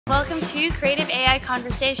Welcome to Creative AI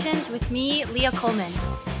Conversations with me, Lia Coleman.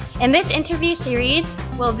 In this interview series,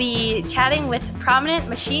 we'll be chatting with prominent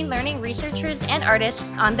machine learning researchers and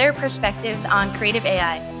artists on their perspectives on creative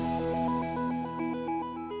AI.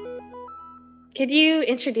 Could you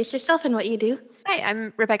introduce yourself and what you do? Hi,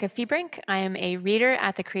 I'm Rebecca Fiebrink. I am a reader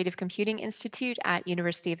at the Creative Computing Institute at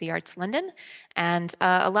University of the Arts London. And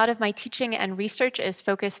a lot of my teaching and research is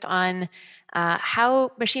focused on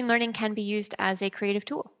how machine learning can be used as a creative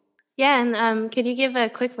tool. Yeah, and could you give a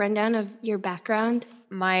quick rundown of your background?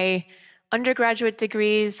 My undergraduate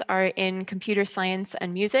degrees are in computer science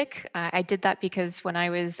and music. I did that because when I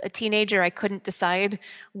was a teenager, I couldn't decide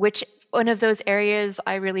which one of those areas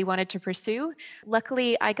I really wanted to pursue.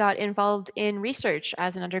 Luckily, I got involved in research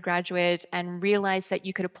as an undergraduate and realized that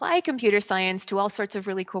you could apply computer science to all sorts of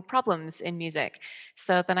really cool problems in music.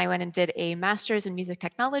 So then I went and did a master's in music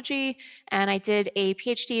technology, and I did a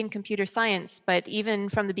PhD in computer science. But even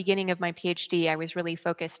from the beginning of my PhD, I was really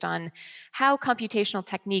focused on how computational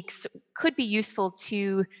techniques could be useful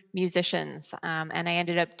to musicians. And I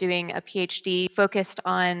ended up doing a PhD focused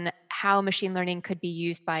on how machine learning could be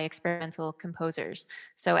used by experimental composers.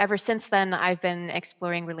 So ever since then, I've been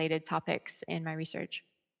exploring related topics in my research.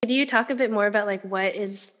 Could you talk a bit more about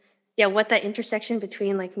what that intersection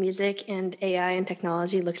between like music and AI and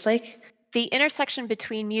technology looks like? The intersection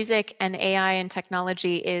between music and AI and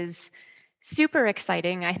technology is super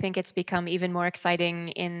exciting. I think it's become even more exciting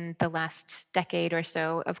in the last decade or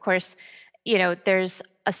so. Of course, there's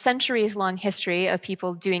a centuries long history of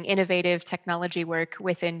people doing innovative technology work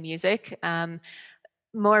within music.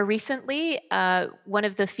 More recently, one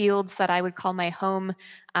of the fields that I would call my home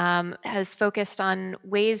has focused on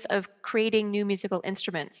ways of creating new musical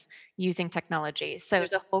instruments using technology. So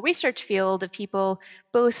there's a whole research field of people,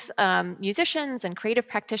 both musicians and creative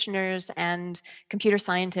practitioners and computer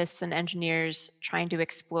scientists and engineers, trying to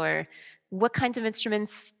explore what kinds of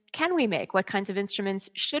instruments can we make? What kinds of instruments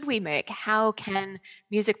should we make? How can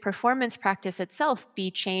music performance practice itself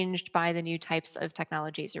be changed by the new types of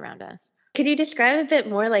technologies around us? Could you describe a bit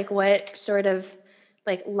more like what sort of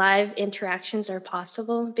like live interactions are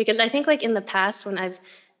possible? Because I think like in the past when I've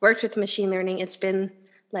worked with machine learning, it's been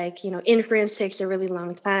like, inference takes a really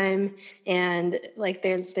long time and like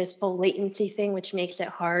there's this whole latency thing which makes it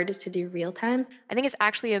hard to do real time. I think it's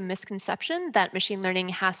actually a misconception that machine learning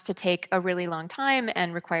has to take a really long time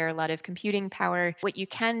and require a lot of computing power. What you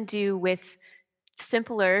can do with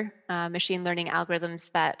simpler machine learning algorithms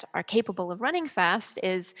that are capable of running fast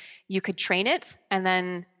is you could train it, and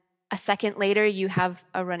then a second later you have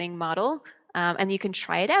a running model, and you can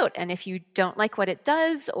try it out. And if you don't like what it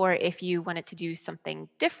does, or if you want it to do something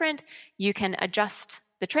different, you can adjust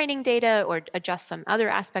the training data or adjust some other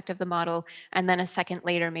aspect of the model. And then a second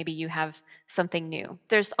later, maybe you have something new.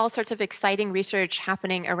 There's all sorts of exciting research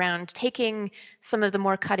happening around taking some of the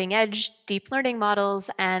more cutting edge deep learning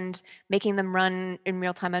models and making them run in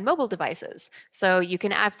real time on mobile devices. So you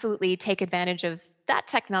can absolutely take advantage of that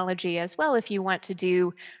technology as well if you want to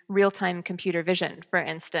do real time computer vision, for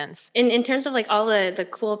instance. In terms of like all the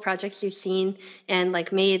cool projects you've seen and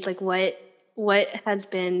like made, like what has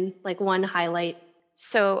been like one highlight?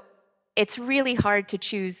 So it's really hard to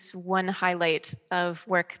choose one highlight of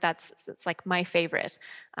work it's like my favorite.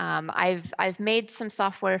 I've made some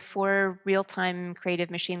software for real-time creative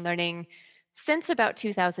machine learning since about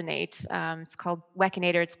 2008. It's called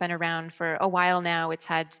Wekinator. It's been around for a while now. It's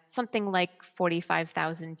had something like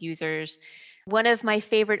 45,000 users. One of my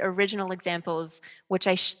favorite original examples, which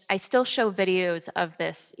I still show videos of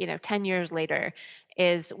this, 10 years later,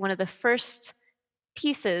 is one of the first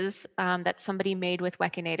pieces that somebody made with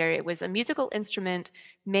Wekinator. It was a musical instrument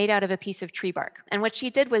made out of a piece of tree bark. And what she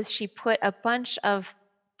did was she put a bunch of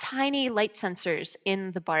tiny light sensors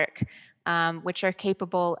in the bark, which are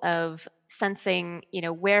capable of sensing,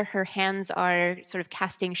 where her hands are sort of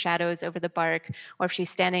casting shadows over the bark, or if she's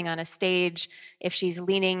standing on a stage, if she's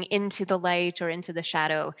leaning into the light or into the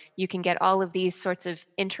shadow. You can get all of these sorts of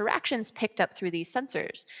interactions picked up through these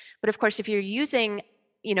sensors. But of course, if you're using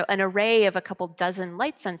an array of a couple dozen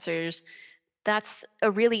light sensors, that's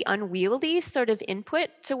a really unwieldy sort of input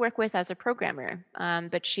to work with as a programmer.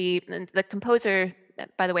 But the composer,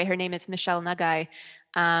 by the way, her name is Michelle Nagai,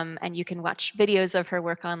 and you can watch videos of her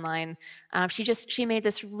work online. She made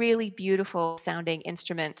this really beautiful sounding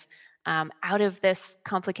instrument out of this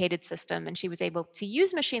complicated system, and she was able to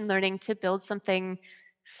use machine learning to build something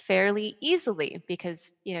fairly easily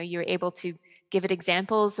because you're able to give it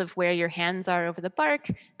examples of where your hands are over the bark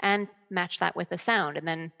and match that with a sound, and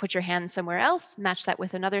then put your hands somewhere else, match that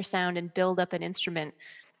with another sound, and build up an instrument.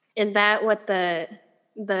 Is that what the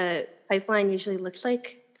pipeline usually looks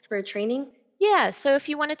like for training? Yeah, so if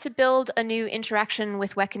you wanted to build a new interaction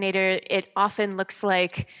with Wekinator, it often looks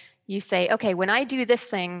like you say, okay, when I do this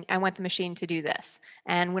thing, I want the machine to do this.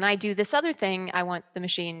 And when I do this other thing, I want the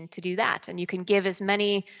machine to do that. And you can give as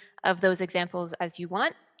many of those examples as you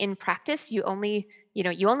want. In practice, you only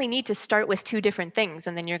need to start with two different things,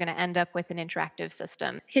 and then you're going to end up with an interactive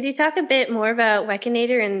system. Could you talk a bit more about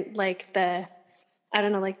Wekinator and like the, I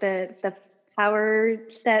don't know, like the power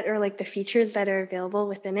set or like the features that are available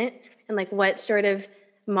within it, and like what sort of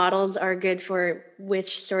models are good for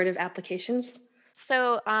which sort of applications?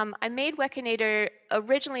 So I made Wekinator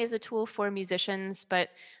originally as a tool for musicians, but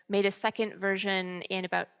made a second version in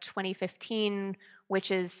about 2015,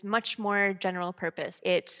 which is much more general purpose.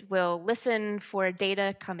 It will listen for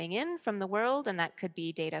data coming in from the world, and that could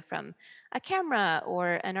be data from a camera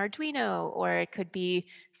or an Arduino, or it could be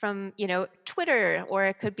from, Twitter, or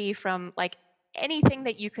it could be from like anything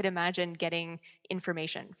that you could imagine getting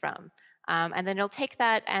information from. And then it'll take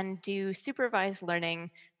that and do supervised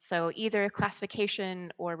learning, so either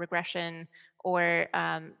classification or regression or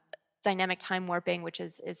dynamic time warping, which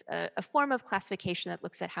is a form of classification that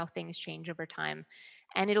looks at how things change over time.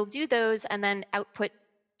 And it'll do those and then output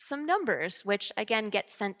some numbers, which again get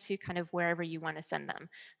sent to kind of wherever you want to send them.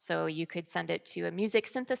 So you could send it to a music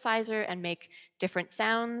synthesizer and make different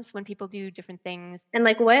sounds when people do different things. And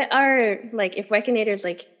like what are like if Wekinator is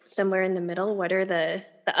like somewhere in the middle, what are the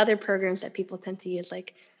other programs that people tend to use,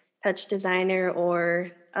 like Touch Designer or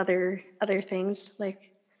other things like?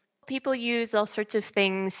 People use all sorts of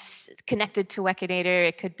things connected to Wekinator.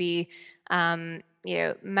 It could be,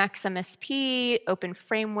 MaxMSP, open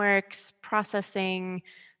frameworks, processing,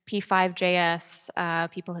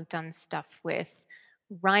 P5JS. People have done stuff with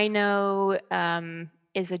Rhino,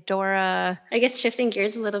 Isadora. I guess shifting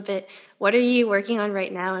gears a little bit, what are you working on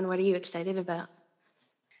right now and what are you excited about?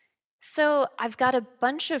 So I've got a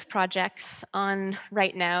bunch of projects on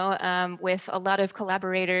right now with a lot of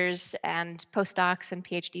collaborators and postdocs and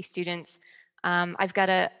PhD students. I've got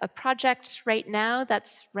a project right now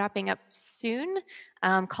that's wrapping up soon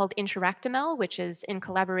called InteractML, which is in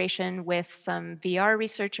collaboration with some VR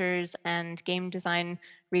researchers and game design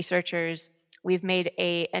researchers. We've made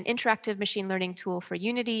an interactive machine learning tool for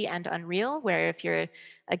Unity and Unreal, where if you're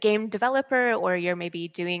a game developer or you're maybe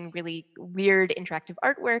doing really weird interactive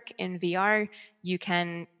artwork in VR, you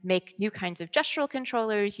can make new kinds of gestural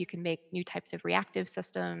controllers, you can make new types of reactive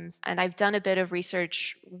systems. And I've done a bit of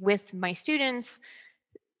research with my students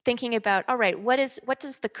thinking about, all right, what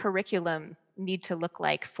does the curriculum need to look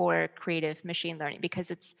like for creative machine learning?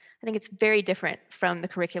 Because I think it's very different from the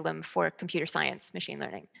curriculum for computer science machine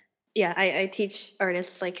learning. Yeah, I teach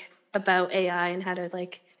artists like about AI and how to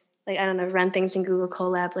like I don't know, run things in Google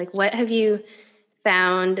Colab. Like what have you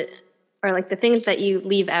found, or like the things that you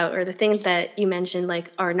leave out or the things that you mentioned like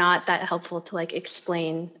are not that helpful to like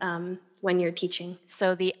explain when you're teaching?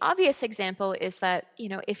 So the obvious example is that,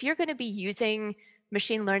 if you're going to be using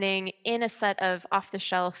machine learning in a set of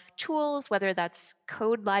off-the-shelf tools, whether that's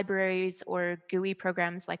code libraries or GUI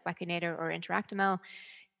programs like Wekinator or InteractML,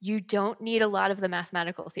 you don't need a lot of the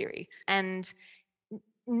mathematical theory. And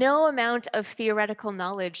no amount of theoretical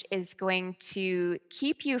knowledge is going to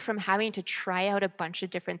keep you from having to try out a bunch of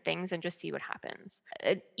different things and just see what happens.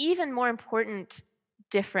 An even more important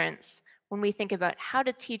difference when we think about how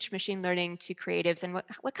to teach machine learning to creatives and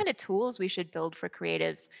what kind of tools we should build for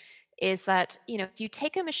creatives is that, if you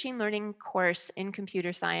take a machine learning course in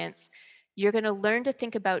computer science, you're going to learn to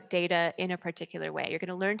think about data in a particular way. You're going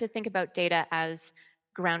to learn to think about data as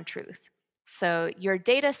ground truth. So your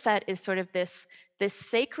data set is sort of this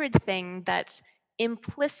sacred thing that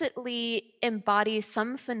implicitly embodies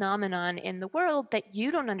some phenomenon in the world that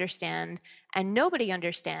you don't understand and nobody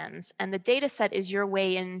understands. And the data set is your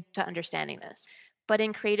way into understanding this. But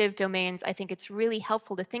in creative domains, I think it's really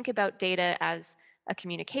helpful to think about data as a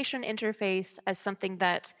communication interface, as something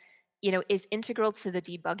that is integral to the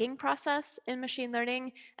debugging process in machine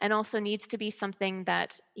learning, and also needs to be something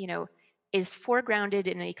that is foregrounded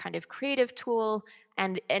in a kind of creative tool.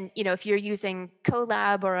 And if you're using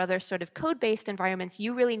Colab or other sort of code-based environments,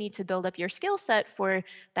 you really need to build up your skill set for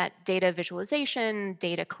that data visualization,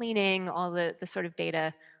 data cleaning, all the sort of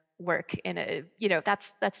data work in a,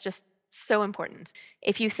 that's just so important.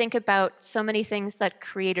 If you think about so many things that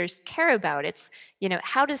creators care about, it's,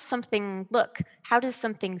 how does something look? How does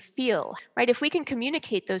something feel? Right? If we can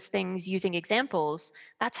communicate those things using examples,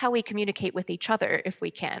 that's how we communicate with each other if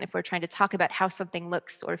we can, if we're trying to talk about how something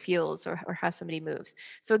looks or feels or how somebody moves.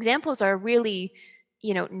 So examples are a really,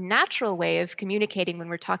 natural way of communicating when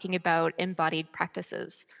we're talking about embodied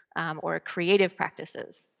practices or creative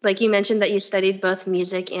practices. Like you mentioned that you studied both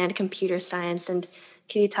music and computer science, and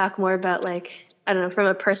can you talk more about like, I don't know, from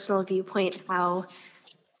a personal viewpoint, how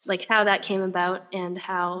that came about and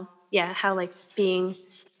how like being,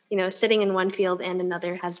 sitting in one field and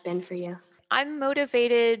another has been for you? I'm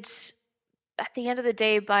motivated at the end of the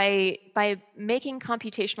day by making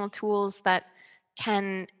computational tools that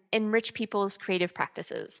can enrich people's creative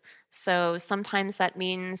practices. So sometimes that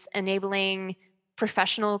means enabling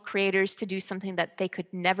professional creators to do something that they could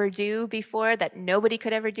never do before, that nobody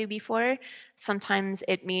could ever do before. Sometimes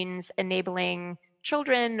it means enabling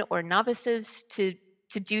children or novices to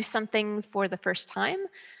do something for the first time.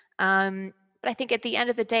 But I think at the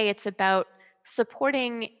end of the day, it's about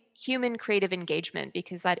supporting human creative engagement,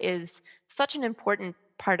 because that is such an important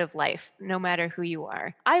part of life, no matter who you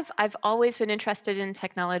are. I've always been interested in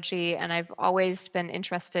technology, and I've always been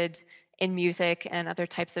interested in music and other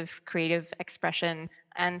types of creative expression.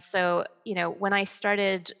 And so, when I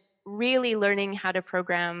started really learning how to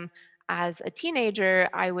program as a teenager,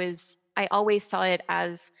 I always saw it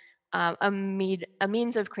as a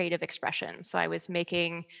means of creative expression. So I was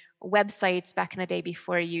making websites back in the day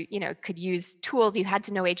before you could use tools. You had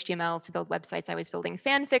to know HTML to build websites. I was building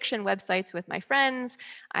fan fiction websites with my friends.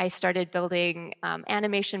 I started building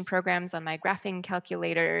animation programs on my graphing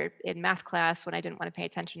calculator in math class when I didn't want to pay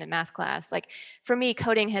attention in math class. Like, for me,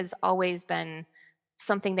 coding has always been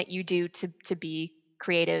something that you do to be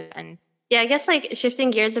creative. And Yeah, I guess like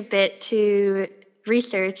shifting gears a bit to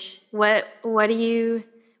research, what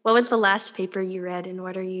was the last paper you read and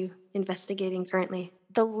what are you investigating currently?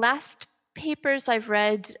 the last papers I've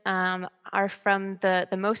read are from the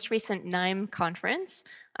most recent NIME conference.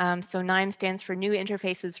 So NIME stands for New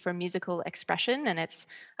Interfaces for Musical Expression, and it's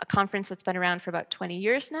a conference that's been around for about 20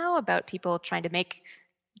 years now, about people trying to make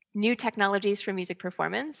new technologies for music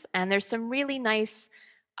performance. And there's some really nice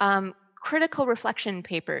critical reflection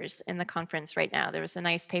papers in the conference right now. There was a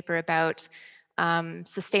nice paper about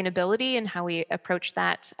sustainability and how we approach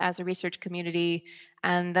that as a research community.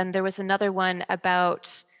 And then there was another one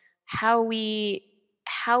about how we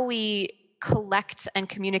collect and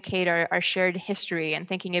communicate our shared history, and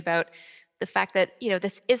thinking about the fact that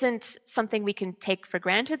this isn't something we can take for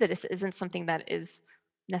granted, that this isn't something that is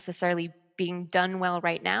necessarily being done well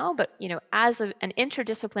right now, but as an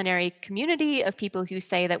interdisciplinary community of people who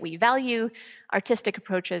say that we value artistic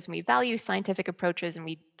approaches, and we value scientific approaches, and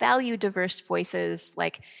we value diverse voices,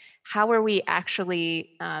 like, how are we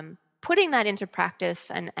actually putting that into practice,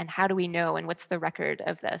 and how do we know, and what's the record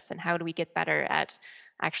of this, and how do we get better at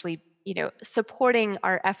actually supporting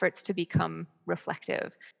our efforts to become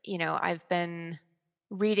reflective. I've been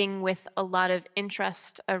reading with a lot of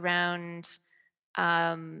interest around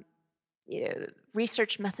um,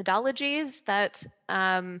 research methodologies that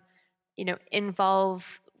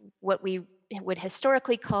involve what we would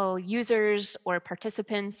historically call users or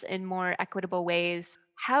participants in more equitable ways.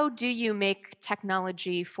 How do you make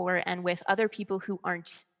technology for and with other people who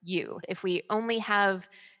aren't you? If we only have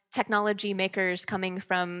technology makers coming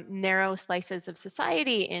from narrow slices of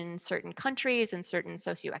society in certain countries and certain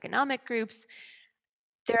socioeconomic groups,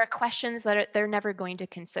 there are questions that they're never going to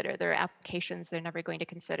consider. There are applications they're never going to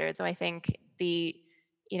consider. So I think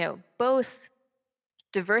both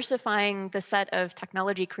diversifying the set of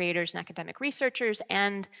technology creators and academic researchers,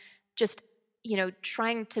 and just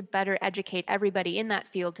trying to better educate everybody in that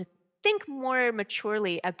field to think more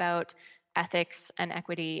maturely about ethics and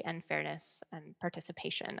equity and fairness and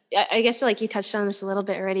participation. I guess like you touched on this a little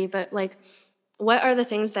bit already, but like, what are the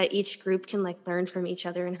things that each group can like learn from each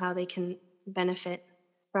other and how they can benefit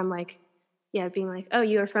from like, yeah, being like, oh,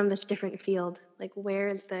 you are from this different field. Like, where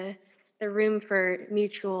is the room for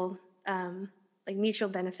mutual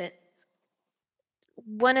benefit?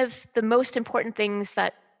 One of the most important things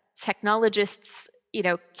that technologists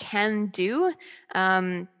can do,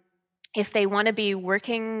 if they want to be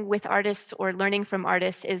working with artists or learning from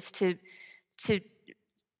artists, is to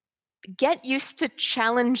get used to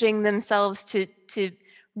challenging themselves to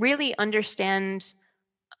really understand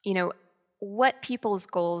what people's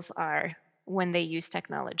goals are when they use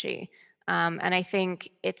technology. And I think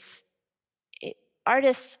it,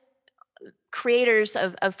 artists, creators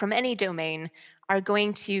of from any domain, are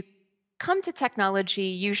going to come to technology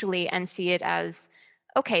usually and see it as,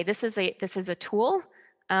 okay, this is a tool.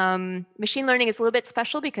 Machine learning is a little bit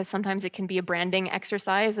special because sometimes it can be a branding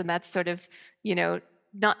exercise, and that's sort of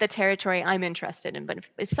not the territory I'm interested in. But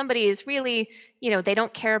if somebody is really, they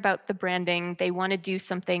don't care about the branding, they want to do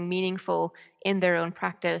something meaningful in their own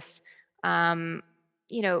practice, um,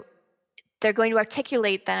 you know they're going to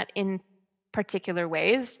articulate that in particular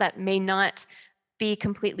ways that may not be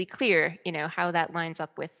completely clear, how that lines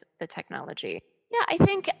up with the technology. Yeah,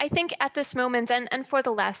 I think at this moment, and for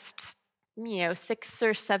the last 6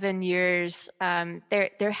 or 7 years,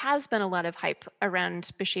 there has been a lot of hype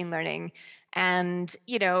around machine learning, and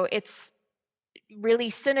it's really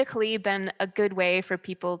cynically been a good way for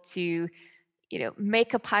people to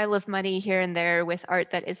make a pile of money here and there with art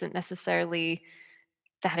that isn't necessarily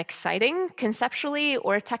that exciting conceptually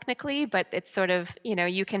or technically, but it's sort of,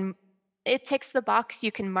 it ticks the box,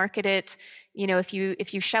 you can market it. If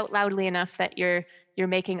you shout loudly enough that you're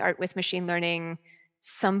making art with machine learning,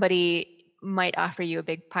 somebody might offer you a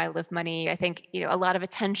big pile of money. I think, a lot of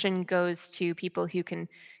attention goes to people who can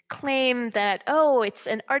claim that, oh, it's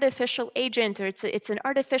an artificial agent, or it's an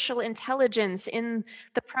artificial intelligence in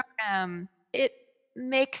the program. It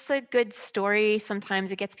makes a good story.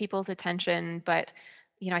 Sometimes it gets people's attention, but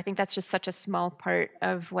I think that's just such a small part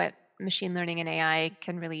of what machine learning and AI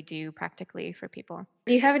can really do practically for people.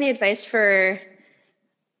 Do you have any advice for,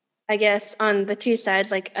 I guess, on the two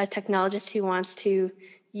sides, like a technologist who wants to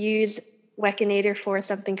use Wekinator for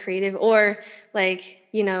something creative, or like,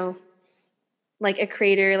 like a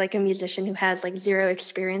creator, like a musician who has like zero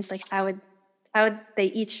experience, like how would they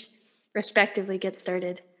each respectively get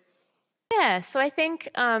started? Yeah, so I think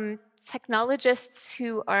technologists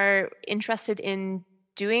who are interested in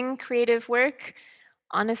doing creative work,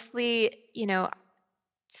 honestly,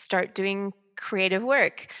 start doing creative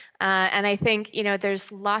work. And I think,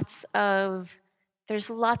 there's lots of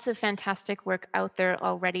fantastic work out there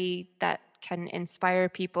already that can inspire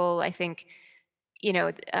people. I think,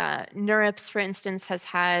 NeurIPS, for instance, has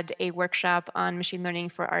had a workshop on machine learning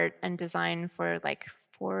for art and design for like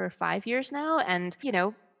 4 or 5 years now. And,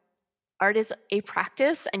 art is a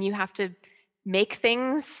practice, and you have to make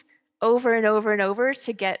things over and over and over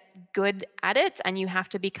to get good at it, and you have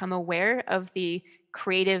to become aware of the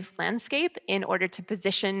creative landscape in order to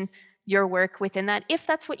position your work within that, if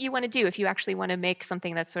that's what you want to do, if you actually want to make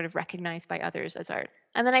something that's sort of recognized by others as art.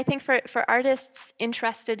 And then I think for artists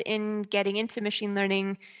interested in getting into machine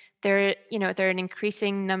learning, there are an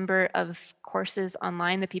increasing number of courses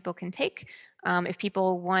online that people can take. If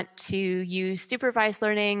people want to use supervised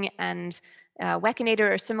learning and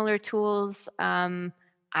Wekinator or similar tools,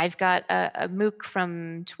 I've got a MOOC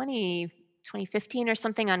from 2015 or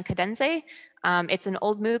something on Cadenze. It's an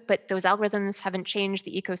old MOOC, but those algorithms haven't changed.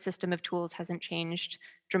 The ecosystem of tools hasn't changed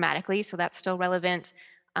dramatically, so that's still relevant.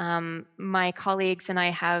 My colleagues and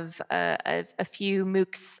I have a few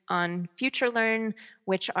MOOCs on FutureLearn,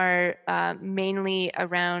 which are mainly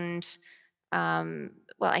around,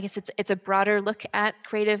 well, I guess it's a broader look at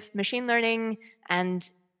creative machine learning, and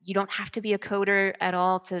you don't have to be a coder at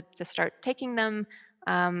all to start taking them.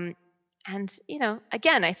 And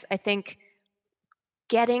again, I think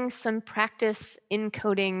getting some practice in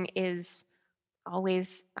coding is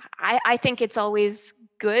always, I think it's always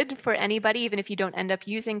good for anybody, even if you don't end up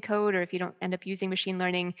using code or if you don't end up using machine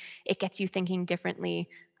learning. It gets you thinking differently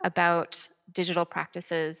about digital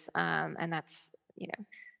practices, and that's,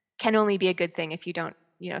 can only be a good thing if you don't,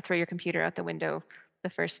 throw your computer out the window the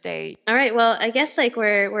first day. All right, well, I guess like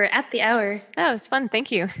we're at the hour. Oh, it was fun.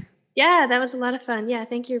 Thank you. Yeah, that was a lot of fun. Yeah,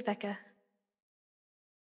 thank you, Rebecca.